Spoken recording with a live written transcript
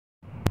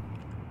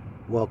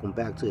Welcome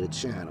back to the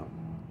channel,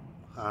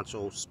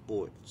 Honcho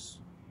Sports.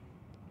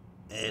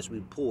 As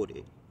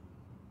reported,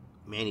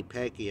 Manny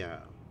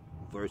Pacquiao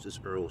versus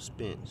Errol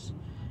Spence.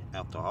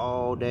 After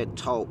all that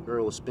talk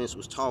Errol Spence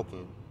was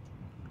talking,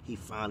 he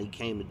finally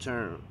came to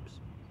terms.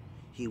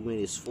 He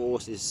went as far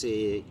as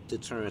said to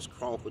Terrence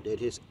Crawford that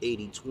his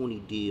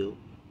 80-20 deal,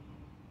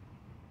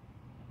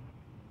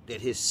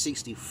 that his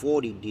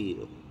 60-40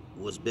 deal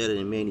was better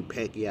than Manny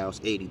Pacquiao's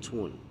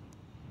 80-20.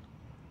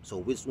 So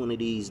which one of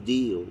these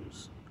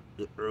deals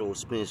did Errol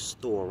Spence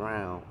throw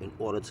around in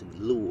order to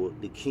lure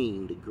the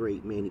king, the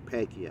great Manny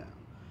Pacquiao?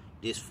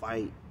 This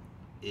fight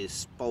is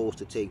supposed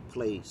to take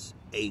place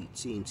at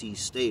At&T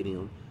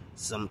Stadium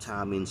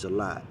sometime in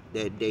July.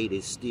 That date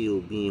is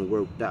still being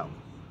worked out.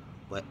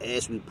 But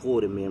as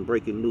reported, man,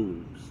 breaking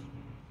news,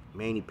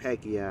 Manny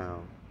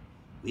Pacquiao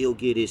will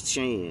get his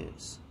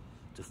chance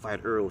to fight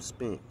Errol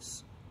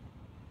Spence.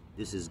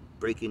 This is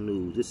breaking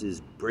news. This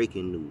is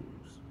breaking news.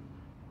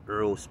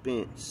 Errol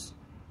Spence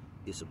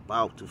is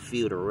about to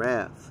feel the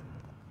wrath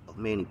of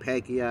Manny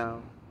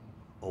Pacquiao,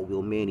 or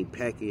will Manny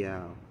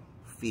Pacquiao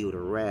feel the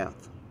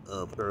wrath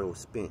of Errol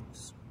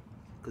Spence?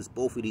 Because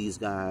both of these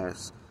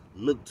guys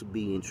look to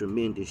be in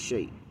tremendous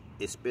shape,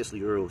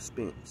 especially Errol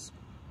Spence.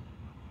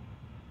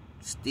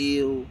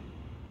 Still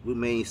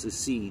remains to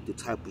see the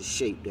type of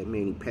shape that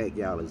Manny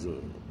Pacquiao is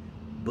in.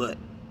 But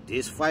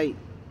this fight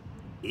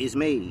is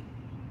made.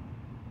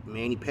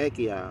 Manny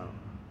Pacquiao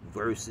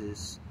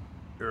versus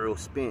Errol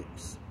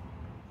Spence.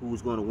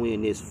 Who's going to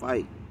win this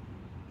fight?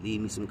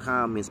 Leave me some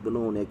comments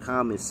below in that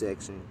comment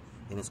section.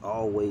 And as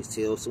always,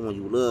 tell someone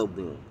you love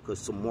them,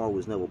 because tomorrow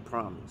is never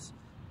promised.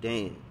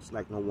 Damn, it's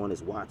like no one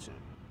is watching.